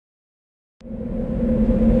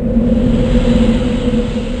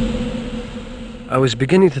I was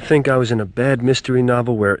beginning to think I was in a bad mystery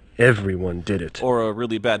novel where everyone did it. Or a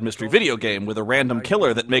really bad mystery video game with a random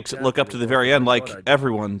killer that makes it look up to the very end like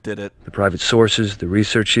everyone did it. The private sources, the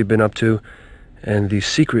research she'd been up to, and the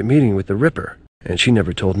secret meeting with the Ripper. And she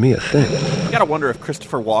never told me a thing. I gotta wonder if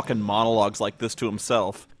Christopher Walken monologues like this to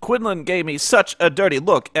himself. Quinlan gave me such a dirty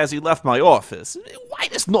look as he left my office. Why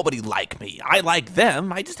does nobody like me? I like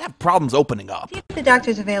them. I just have problems opening up. See if the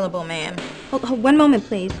doctor's available, ma'am. Hold one moment,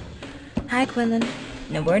 please. Hi, Quinlan.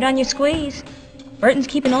 No word on your squeeze. Burton's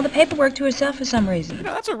keeping all the paperwork to herself for some reason. You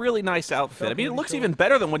know, that's a really nice outfit. I mean, it looks even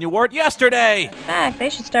better than when you wore it yesterday. In fact, they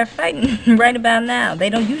should start fighting right about now. They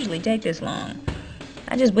don't usually take this long.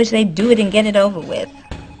 I just wish they'd do it and get it over with.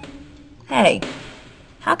 Hey,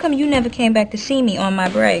 how come you never came back to see me on my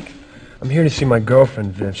break? I'm here to see my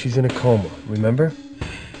girlfriend, Viv. She's in a coma, remember?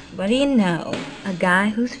 What do you know? A guy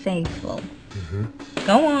who's faithful.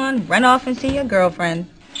 Go on, run off and see your girlfriend.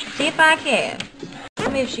 See if I care.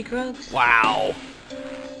 Tell me if she croaks. Wow.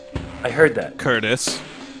 I heard that. Curtis.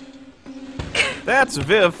 That's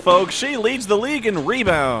Viv, folks. She leads the league in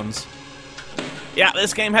rebounds. Yeah,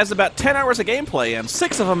 this game has about 10 hours of gameplay, and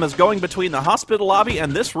 6 of them is going between the hospital lobby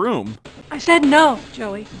and this room. I said no,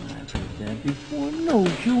 Joey. I've heard that before. No,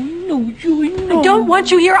 Joey, no, Joey, no. I don't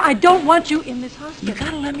want you here. I don't want you in this hospital. You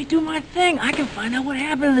gotta let me do my thing. I can find out what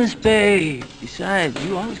happened to this babe. Besides,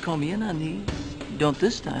 you always call me in on these. You don't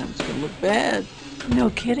this time, it's gonna look bad. No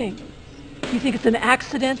kidding. You think it's an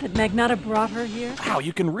accident that Magnata brought her here? Wow,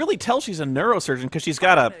 you can really tell she's a neurosurgeon because she's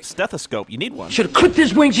got a stethoscope. You need one. Should have clipped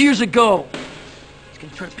his wings years ago. He's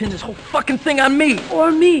gonna try to pin this whole fucking thing on me.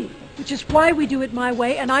 Or me, which is why we do it my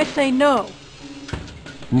way, and I say no.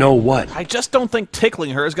 No what? I just don't think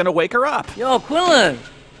tickling her is going to wake her up. Yo, Quinlan,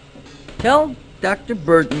 tell Dr.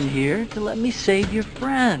 Burton here to let me save your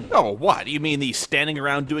friend. Oh, what? You mean the standing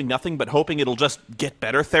around doing nothing but hoping it'll just get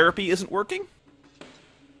better therapy isn't working?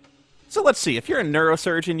 So let's see, if you're a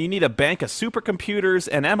neurosurgeon, you need a bank of supercomputers,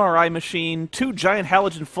 an MRI machine, 2 giant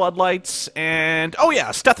halogen floodlights, and, oh yeah,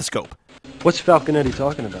 a stethoscope. What's Falconetti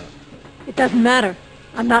talking about? It doesn't matter.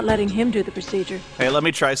 I'm not letting him do the procedure. Hey, let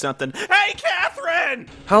me try something. Hey, Catherine!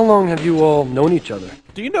 How long have you all known each other?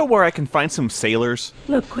 Do you know where I can find some sailors?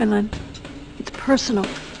 Look, Quinlan, it's personal.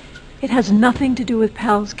 It has nothing to do with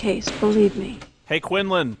Pal's case, believe me. Hey,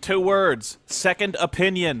 Quinlan, 2 words. Second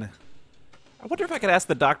opinion. I wonder if I could ask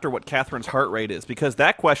the doctor what Catherine's heart rate is, because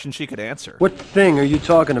that question she could answer. What thing are you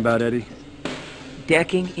talking about, Eddie?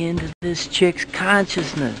 Decking into this chick's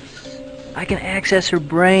consciousness. I can access her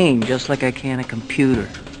brain just like I can a computer.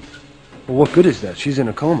 Well, what good is that? She's in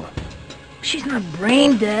a coma. She's not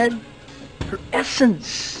brain dead. Her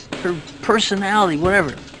essence, her personality,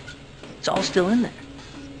 whatever. It's all still in there.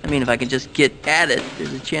 I mean, if I could just get at it,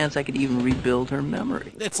 there's a chance I could even rebuild her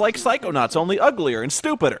memory. It's like Psychonauts, only uglier and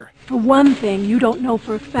stupider. For one thing, you don't know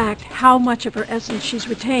for a fact how much of her essence she's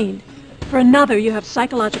retained. For another, you have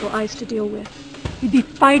psychological ice to deal with. You'd be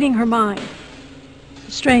fighting her mind.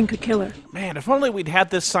 The strain could kill her. Man, if only we'd had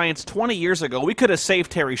this science 20 years ago, we could have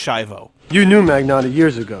saved Terry Schiavo. You knew Magnata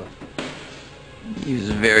years ago. He was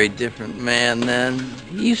a very different man then.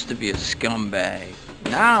 He used to be a scumbag.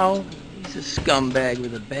 Now, he's a scumbag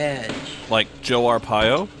with a badge. Like Joe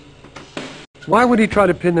Arpaio? Why would he try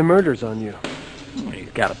to pin the murders on you? Well,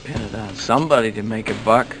 he's got to pin it on somebody to make a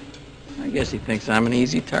buck. I guess he thinks I'm an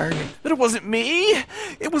easy target. But it wasn't me!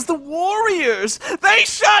 It was the Warriors! They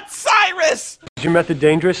shot Cyrus! Is your method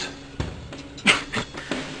dangerous?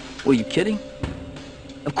 Were you kidding?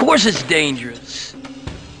 Of course it's dangerous.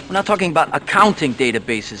 We're not talking about accounting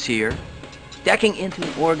databases here. Decking into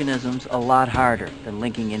an organism's a lot harder than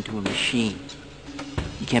linking into a machine.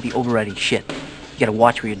 You can't be overriding shit. You gotta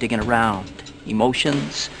watch where you're digging around.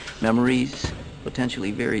 Emotions, memories,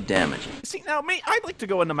 potentially very damaging. See, now, me, I'd like to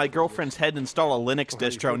go into my girlfriend's head and install a Linux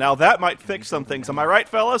distro. Now, that might fix some things. Am I right,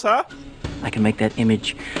 fellas, huh? I can make that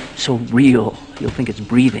image so real, you'll think it's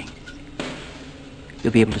breathing.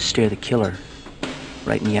 You'll be able to stare the killer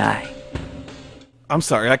right in the eye. I'm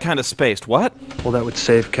sorry, I kind of spaced. What? Well, that would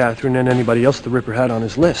save Catherine and anybody else the Ripper had on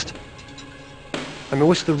his list. I mean,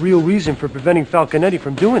 what's the real reason for preventing Falconetti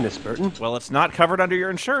from doing this, Burton? Well, it's not covered under your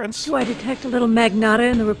insurance. Do I detect a little Magnata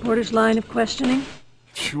in the reporter's line of questioning?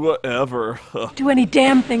 Whatever. Do any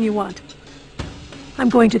damn thing you want. I'm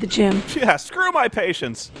going to the gym. Yeah, screw my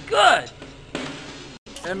patience. Good!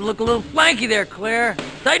 Starting to look a little flanky there, Claire.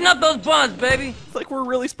 Tighten up those buns, baby. It's like we're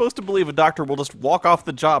really supposed to believe a doctor will just walk off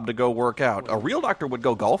the job to go work out. A real doctor would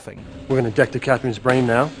go golfing. We're gonna deck to Catherine's brain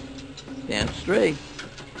now? Damn straight.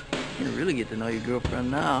 You're gonna really get to know your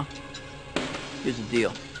girlfriend now. Here's the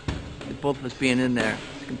deal. With both of us being in there,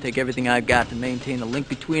 it's gonna take everything I've got to maintain a link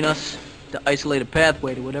between us, to isolate a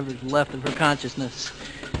pathway to whatever's left of her consciousness.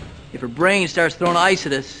 If her brain starts throwing ice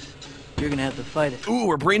at us, you're gonna have to fight it. Ooh,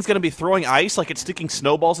 her brain's gonna be throwing ice like it's sticking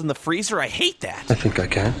snowballs in the freezer? I hate that. I think I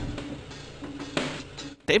can.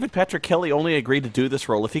 David Patrick Kelly only agreed to do this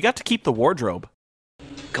role if he got to keep the wardrobe.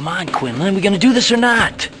 Come on, Quinlan, we gonna do this or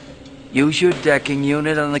not? Use your decking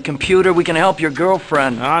unit on the computer. We can help your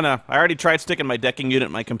girlfriend. Ah, no. I already tried sticking my decking unit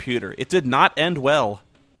in my computer. It did not end well.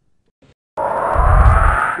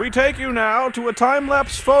 We take you now to a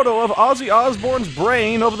time-lapse photo of Ozzy Osbourne's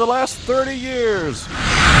brain over the last 30 years.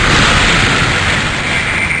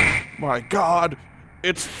 My God,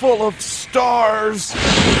 it's full of stars.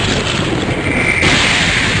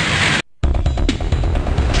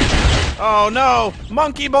 Oh no,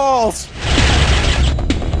 monkey balls.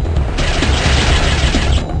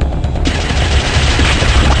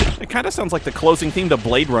 It kind of sounds like the closing theme to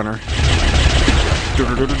Blade Runner.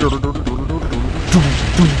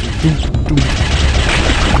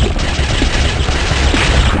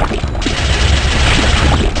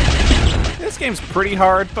 This game's pretty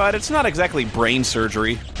hard, but it's not exactly brain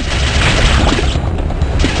surgery.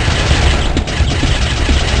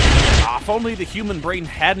 If only the human brain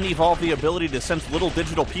hadn't evolved the ability to sense little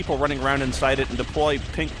digital people running around inside it and deploy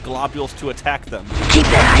pink globules to attack them. Keep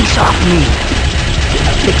that ice off me!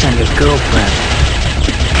 A fix on your girlfriend.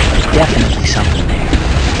 There's definitely something there.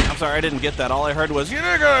 I'm sorry, I didn't get that. All I heard was,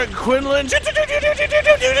 "You're good, Quinlan." Shoot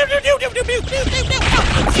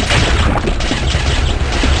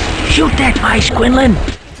that ice, Quinlan!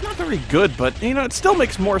 It's not very good, but, you know, it still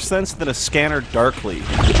makes more sense than a scanner darkly.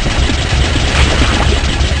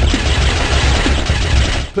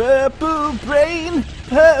 Purple brain,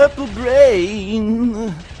 purple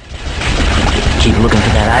brain. Keep looking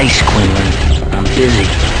for that ice, Quinlan. I'm busy.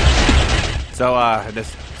 So,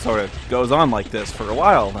 this sort of goes on like this for a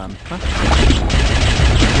while, then, huh?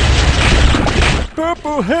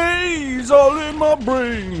 Purple haze all in my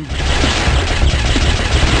brain.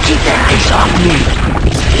 Keep that ice off me.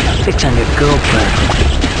 A fix on your girlfriend.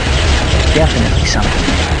 There's definitely something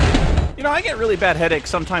there. You know, I get really bad headaches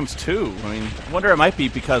sometimes, too. I mean, I wonder it might be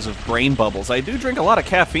because of brain bubbles. I do drink a lot of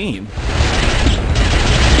caffeine.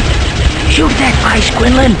 Shoot that ice,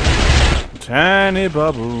 Quinlan! Tiny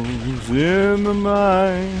bubbles in the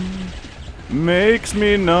mind makes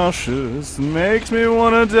me nauseous, makes me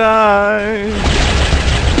wanna die.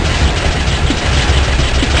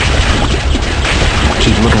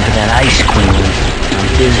 Keep looking for that ice, Quinlan. I'm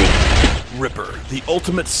busy. Ripper, the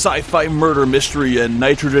ultimate sci-fi murder mystery and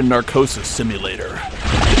nitrogen narcosis simulator.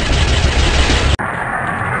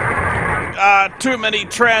 Too many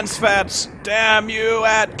trans fats. Damn you,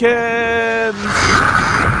 Atkins!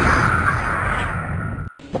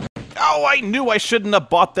 Oh, I knew I shouldn't have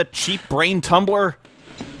bought the cheap brain tumbler.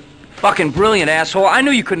 Fucking brilliant, asshole. I knew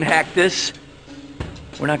you couldn't hack this.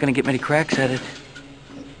 We're not gonna get many cracks at it.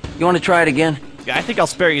 You wanna try it again? Yeah, I think I'll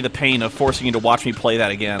spare you the pain of forcing you to watch me play that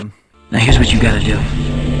again. Now here's what you gotta do.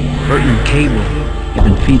 Burton and Cable have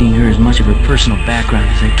been feeding her as much of her personal background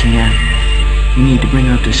as they can. You need to bring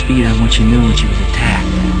her up to speed on what she knew when she was attacked.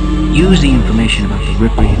 Use the information about the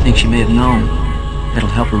Ripper you think she may have known. That'll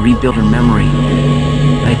help her rebuild her memory.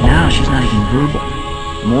 Right now, she's not even verbal.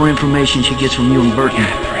 The more information she gets from you and Burton,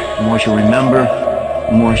 the more she'll remember,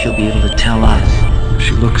 the more she'll be able to tell us.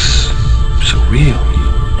 She looks so real.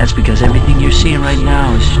 That's because everything you're seeing right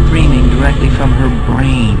now is streaming directly from her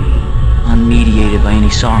brain, unmediated by any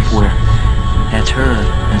software. That's her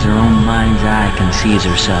as her own mind's eye conceives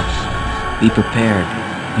herself. Be prepared.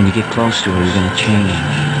 When you get close to her, you're gonna change.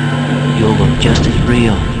 You'll look just as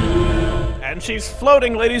real. And she's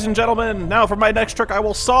floating, ladies and gentlemen. Now for my next trick, I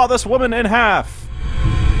will saw this woman in half.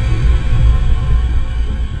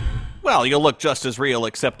 Well, you'll look just as real,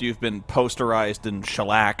 except you've been posterized and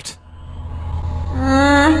shellacked.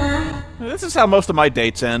 This is how most of my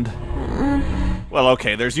dates end. Well,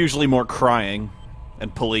 okay, there's usually more crying.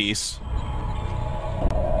 And police.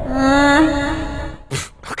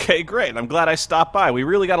 Okay, great. I'm glad I stopped by. We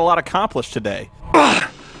really got a lot accomplished today.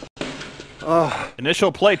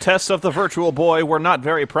 Initial play tests of the Virtual Boy were not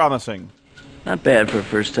very promising. Not bad for a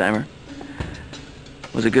first-timer.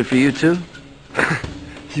 Was it good for you, too?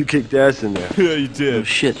 You kicked ass in there. Yeah, you Oh, did.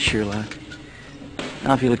 shit, Sherlock.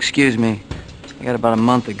 Now, if you'll excuse me, I got about a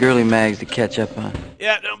month of girly mags to catch up on.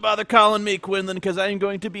 Yeah, don't bother calling me, Quinlan, because I'm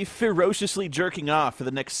going to be ferociously jerking off for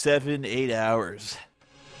the next 7-8 hours.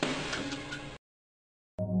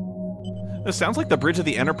 This sounds like the bridge of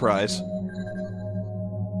the Enterprise.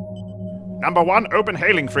 Number 1, open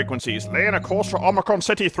hailing frequencies. Lay in a course for Omicron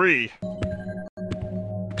City 3.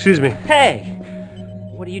 Excuse me. Hey!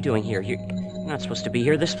 What are you doing here? not supposed to be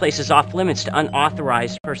here. This place is off limits to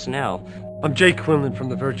unauthorized personnel. I'm Jake Quinlan from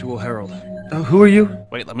the Virtual Herald. Who are you?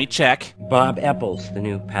 Wait, let me check. Bob Epples, the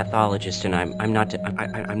new pathologist, and I'm not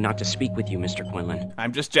to speak with you, Mr. Quinlan.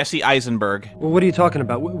 I'm just Jesse Eisenberg. Well, what are you talking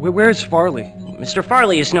about? Where's Farley? Mr.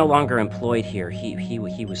 Farley is no longer employed here. He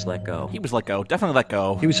was let go. He was let go. Definitely let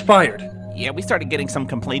go. He was fired. Yeah, we started getting some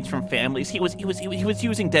complaints from families. He was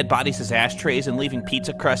using dead bodies as ashtrays and leaving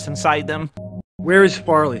pizza crusts inside them. Where is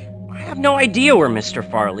Farley? I have no idea where Mr.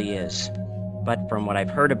 Farley is. But from what I've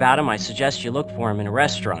heard about him, I suggest you look for him in a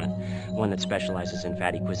restaurant. One that specializes in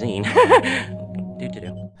fatty cuisine.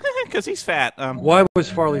 Do-do-do. Because he's fat. Why was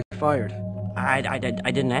Farley fired? I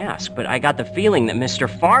didn't ask, but I got the feeling that Mr.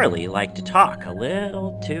 Farley liked to talk a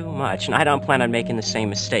little too much, and I don't plan on making the same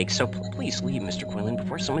mistake, so please leave, Mr. Quinlan,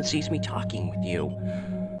 before someone sees me talking with you.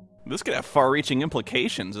 This could have far-reaching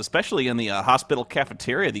implications, especially in the hospital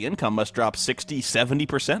cafeteria. The income must drop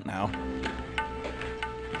 60-70% now.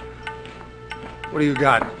 What do you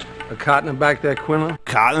got? A cotton back there, Quinlan?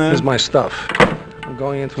 Cotton? Here's my stuff. I'm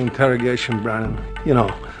going into interrogation, Brannon. You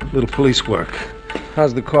know, little police work.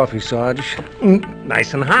 How's the coffee, Sarge?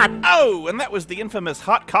 Nice and hot. Oh, and that was the infamous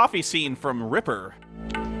hot coffee scene from Ripper.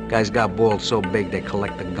 Guys got balls so big they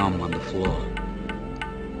collect the gum on the floor.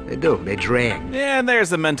 They do. They drag. And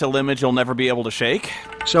there's a mental image you'll never be able to shake.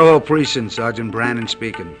 Soho Precinct, Sergeant Brannon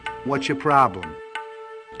speaking. What's your problem?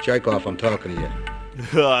 Chekhov, I'm talking to you.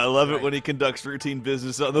 I love it when he conducts routine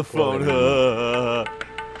business on the phone.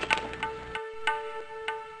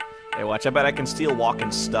 Hey, watch, I bet I can steal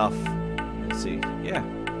Walken's stuff. Let's see. Yeah.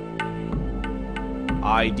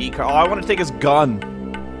 ID card. Oh, I want to take his gun.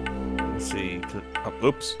 Let's see. Oh,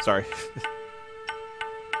 oops, sorry.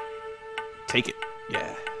 Take it.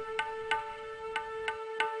 Yeah.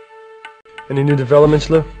 Any new developments,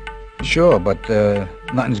 Lou? Sure, but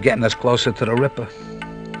nothing's getting us closer to the Ripper.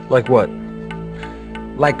 Like what?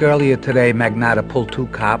 Like earlier today, Magnata pulled 2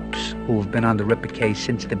 cops who have been on the Ripper case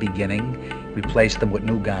since the beginning, replaced them with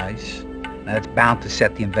new guys. Now that's bound to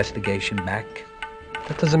set the investigation back.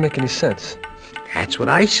 That doesn't make any sense. That's what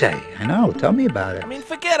I say. I know. Tell me about it. I mean,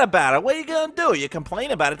 forget about it. What are you gonna do? You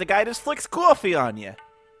complain about it, the guy just flicks coffee on you.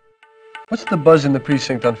 What's the buzz in the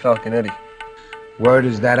precinct on Falconetti? Word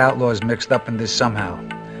is that outlaw's mixed up in this somehow.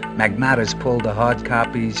 Magnata's pulled the hard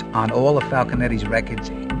copies on all of Falconetti's records,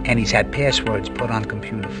 and he's had passwords put on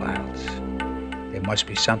computer files. There must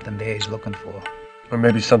be something there he's looking for. Or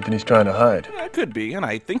maybe something he's trying to hide. Yeah, it could be, and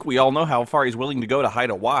I think we all know how far he's willing to go to hide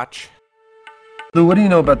a watch. Lou, what do you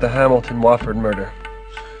know about the Hamilton-Wofford murder?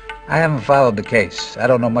 I haven't followed the case. I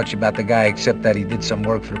don't know much about the guy except that he did some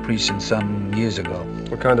work for the precinct some years ago.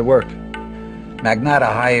 What kind of work? Magnata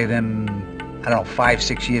hired him,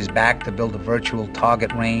 5-6 years back to build a virtual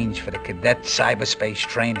target range for the cadet cyberspace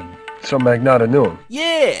training. So Magnata knew him?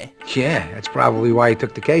 Yeah! Yeah, that's probably why he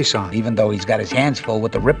took the case on, even though he's got his hands full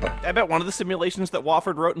with the Ripper. I bet one of the simulations that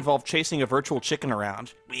Wofford wrote involved chasing a virtual chicken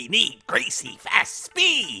around. We need greasy, fast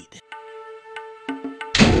speed!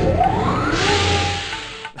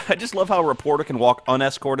 I just love how a reporter can walk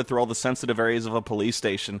unescorted through all the sensitive areas of a police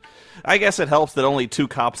station. I guess it helps that only 2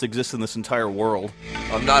 cops exist in this entire world.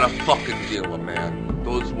 I'm not a fucking dealer, man.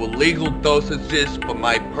 Those were legal dosages for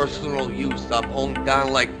my personal use. I'm holding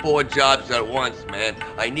down like 4 jobs at once, man.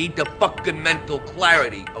 I need the fucking mental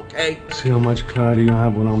clarity, okay? See how much clarity you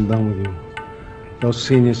have when I'm done with you. Those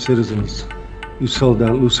senior citizens you sold that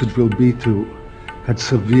Lucidville B to had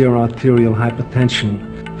severe arterial hypertension.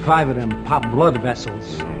 5 of them popped blood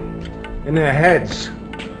vessels in their heads.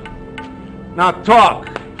 Now talk,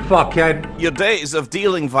 fuckhead. Your days of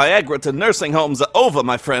dealing Viagra to nursing homes are over,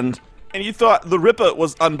 my friend. And you thought the Ripper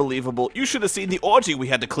was unbelievable. You should have seen the orgy we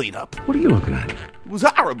had to clean up. What are you looking at? It was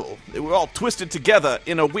horrible. They were all twisted together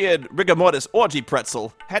in a weird rigor mortis orgy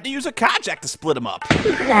pretzel. Had to use a car jack to split them up.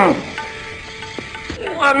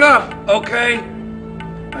 Enough, okay?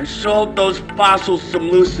 I sold those fossils some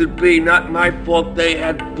Lucid B. Not my fault they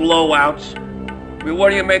had blowouts. I mean,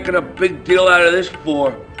 what are you making a big deal out of this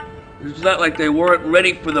for? It's not like they weren't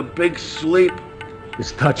ready for the big sleep.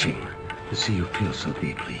 It's touching to see you feel so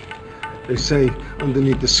deeply. They say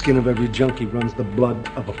underneath the skin of every junkie runs the blood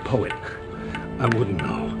of a poet. I wouldn't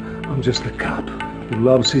know. I'm just a cop who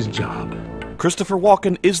loves his job. Christopher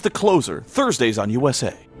Walken is the closer, Thursdays on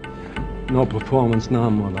USA. No performance now,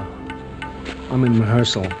 Mother. I'm in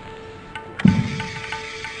rehearsal.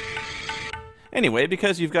 Anyway,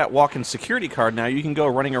 because you've got Walken's security card now, you can go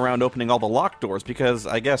running around opening all the locked doors, because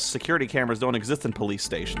I guess security cameras don't exist in police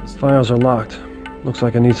stations. Files are locked. Looks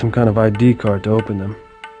like I need some kind of ID card to open them.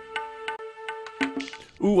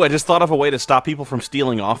 Ooh, I just thought of a way to stop people from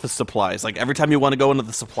stealing office supplies. Like, every time you want to go into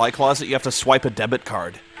the supply closet, you have to swipe a debit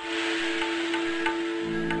card.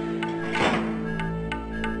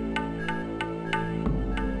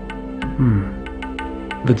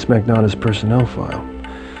 Vince Magnotta's personnel file.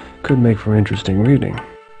 Could make for interesting reading.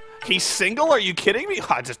 He's single? Are you kidding me?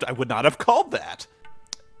 I would not have called that.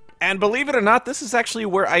 And believe it or not, this is actually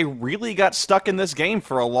where I really got stuck in this game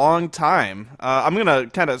for a long time. I'm going to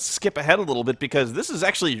kind of skip ahead a little bit because this is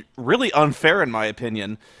actually really unfair in my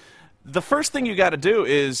opinion. The first thing you got to do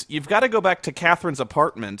is you've got to go back to Catherine's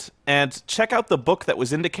apartment and check out the book that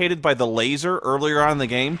was indicated by the laser earlier on in the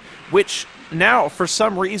game, which now, for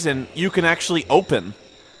some reason, you can actually open.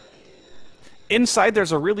 Inside,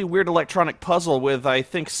 there's a really weird electronic puzzle with, I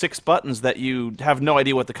think, 6 buttons that you have no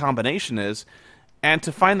idea what the combination is. And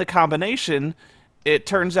to find the combination, it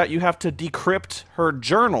turns out you have to decrypt her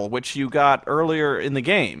journal, which you got earlier in the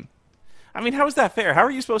game. I mean, how is that fair? How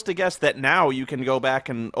are you supposed to guess that now you can go back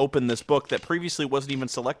and open this book that previously wasn't even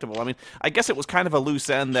selectable? I mean, I guess it was kind of a loose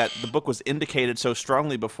end that the book was indicated so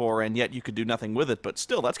strongly before, and yet you could do nothing with it, but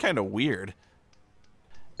still, that's kind of weird.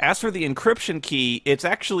 As for the encryption key, it's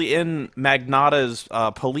actually in Magnotta's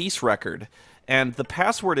police record. And the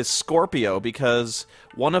password is Scorpio because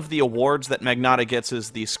one of the awards that Magnotta gets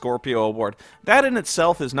is the Scorpio Award. That in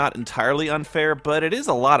itself is not entirely unfair, but it is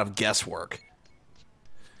a lot of guesswork.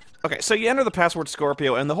 Okay, so you enter the password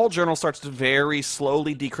Scorpio, and the whole journal starts to very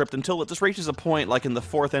slowly decrypt until it just reaches a point, like in the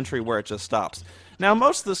 4th entry, where it just stops. Now,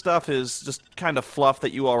 most of the stuff is just kind of fluff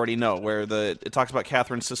that you already know, where it talks about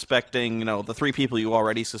Catherine suspecting, the 3 people you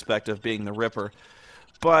already suspect of being the Ripper.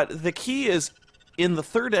 But the key is, in the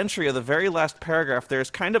 3rd entry of the very last paragraph,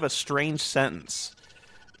 there's kind of a strange sentence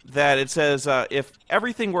that it says, if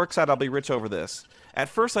everything works out, I'll be rich over this. At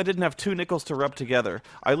first, I didn't have 2 nickels to rub together.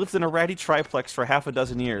 I lived in a ratty triplex for half a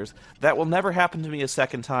dozen years. That will never happen to me a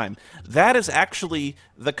second time. That is actually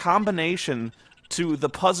the combination to the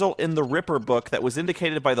puzzle in the Ripper book that was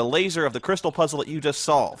indicated by the laser of the crystal puzzle that you just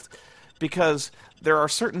solved. Because there are a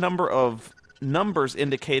certain number of numbers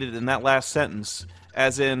indicated in that last sentence,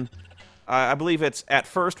 as in, I believe it's at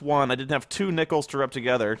first 1, I didn't have 2 nickels to rub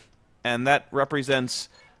together, and that represents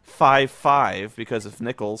 5 because of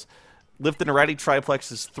nickels. Lived in a ratty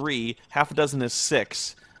triplex is 3, half a dozen is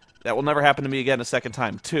 6. That will never happen to me again a second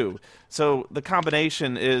time, 2. So the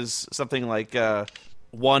combination is something like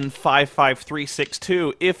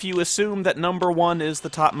 155362 if you assume that number 1 is the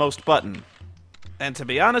topmost button. And to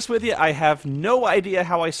be honest with you, I have no idea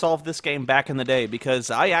how I solved this game back in the day,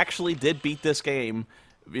 because I actually did beat this game,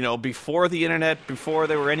 before the internet, before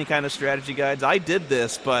there were any kind of strategy guides. I did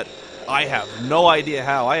this, but I have no idea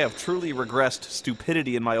how. I have truly regressed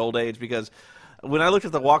stupidity in my old age, because when I looked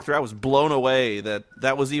at the walkthrough, I was blown away that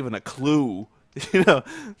that was even a clue.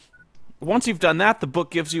 Once you've done that, the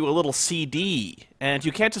book gives you a little CD, and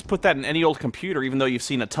you can't just put that in any old computer, even though you've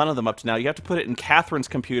seen a ton of them up to now. You have to put it in Catherine's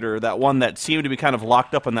computer, that one that seemed to be kind of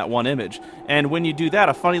locked up in that one image. And when you do that,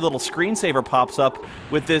 a funny little screensaver pops up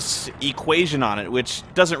with this equation on it, which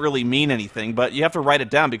doesn't really mean anything, but you have to write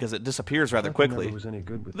it down because it disappears rather quickly.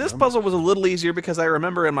 This puzzle was a little easier because I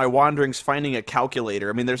remember in my wanderings finding a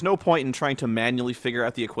calculator. I mean, there's no point in trying to manually figure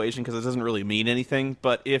out the equation because it doesn't really mean anything,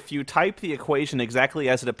 but if you type the equation exactly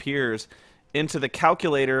as it appears into the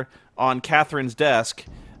calculator on Catherine's desk,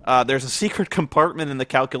 there's a secret compartment in the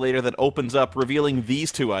calculator that opens up, revealing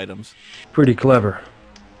these 2 items. Pretty clever.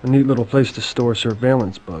 A neat little place to store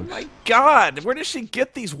surveillance bugs. My God, where does she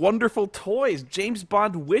get these wonderful toys? James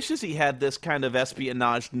Bond wishes he had this kind of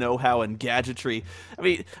espionage know-how and gadgetry. I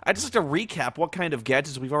mean, I'd just like to recap what kind of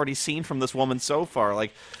gadgets we've already seen from this woman so far.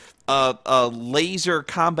 Like, a laser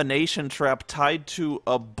combination trap tied to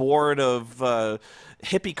a board of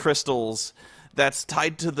hippie crystals that's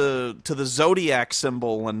tied to the zodiac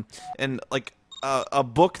symbol, and like a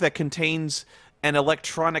book that contains an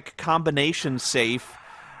electronic combination safe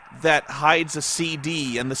that hides a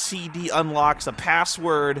CD, and the CD unlocks a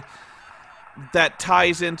password that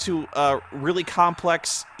ties into a really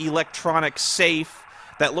complex electronic safe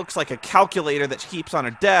that looks like a calculator that she keeps on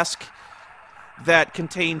her desk, that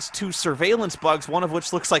contains 2 surveillance bugs, one of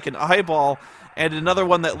which looks like an eyeball, and another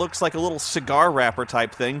one that looks like a little cigar wrapper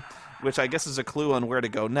type thing, which I guess is a clue on where to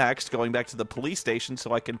go next, going back to the police station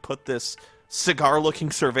so I can put this cigar-looking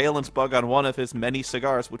surveillance bug on one of his many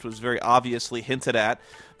cigars, which was very obviously hinted at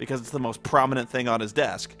because it's the most prominent thing on his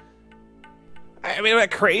desk. I mean, am I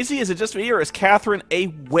crazy? Is it just me, or is Catherine a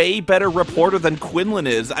way better reporter than Quinlan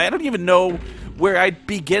is? I don't even know where I'd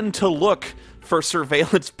begin to look for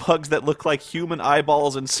surveillance bugs that look like human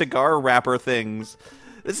eyeballs and cigar wrapper things.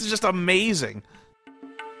 This is just amazing.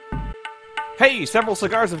 Hey, several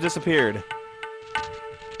cigars have disappeared.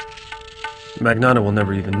 Magnotta will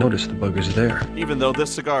never even notice the bug is there. Even though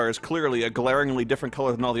this cigar is clearly a glaringly different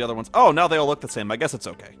color than all the other ones. Oh, now they all look the same. I guess it's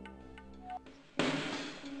okay.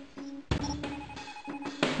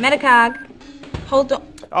 Metacog. Hold on.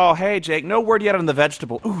 Oh, hey, Jake. No word yet on the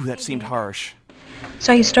vegetable. Ooh, that seemed harsh.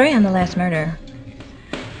 Saw your story on the last murder.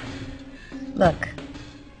 Look.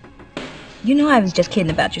 You know I was just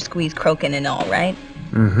kidding about your squeeze croaking and all, right?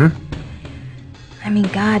 Mm-hmm. I mean,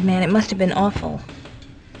 God, man, it must have been awful.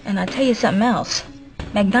 And I'll tell you something else.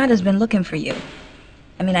 Magnato's been looking for you.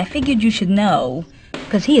 I mean, I figured you should know,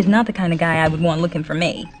 because he is not the kind of guy I would want looking for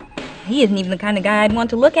me. He isn't even the kind of guy I'd want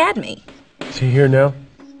to look at me. Is he here now?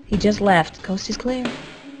 He just left. Coast is clear.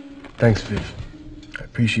 Thanks, Viv. I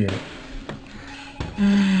appreciate it.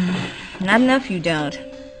 Not enough you don't.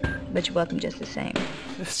 But you're welcome just the same.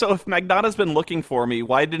 So if Magnato's been looking for me,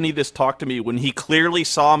 why didn't he just talk to me when he clearly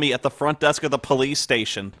saw me at the front desk of the police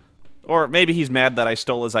station? Or maybe he's mad that I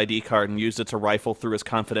stole his ID card and used it to rifle through his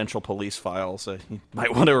confidential police files. He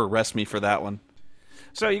might want to arrest me for that one.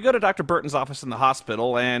 So you go to Dr. Burton's office in the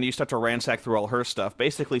hospital, and you start to ransack through all her stuff,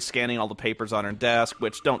 basically scanning all the papers on her desk,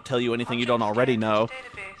 which don't tell you anything you don't already know.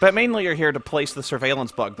 But mainly you're here to place the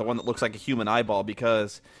surveillance bug, the one that looks like a human eyeball,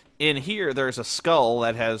 because in here there's a skull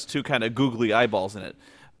that has two kind of googly eyeballs in it.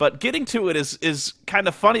 But getting to it is kind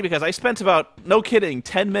of funny, because I spent about, no kidding,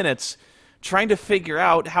 10 minutes trying to figure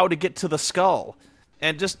out how to get to the skull.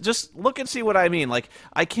 And just look and see what I mean. Like,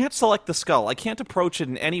 I can't select the skull. I can't approach it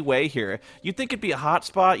in any way here. You'd think it'd be a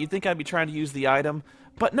hotspot. You'd think I'd be trying to use the item.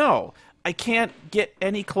 But no, I can't get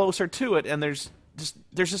any closer to it, and there's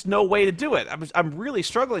just no way to do it. I'm really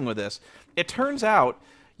struggling with this. It turns out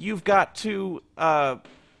you've got to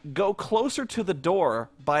go closer to the door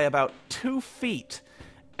by about 2 feet,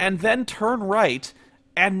 and then turn right,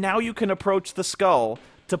 and now you can approach the skull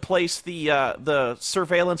to place the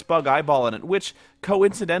surveillance bug eyeball in it, which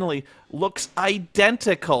coincidentally looks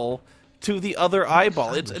identical to the other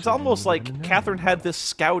eyeball. It's almost like Catherine had this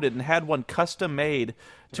scouted and had one custom made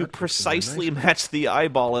to precisely match the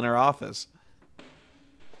eyeball in her office.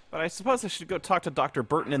 But I suppose I should go talk to Dr.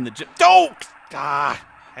 Burton in the gym. Oh!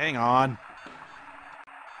 Hang on.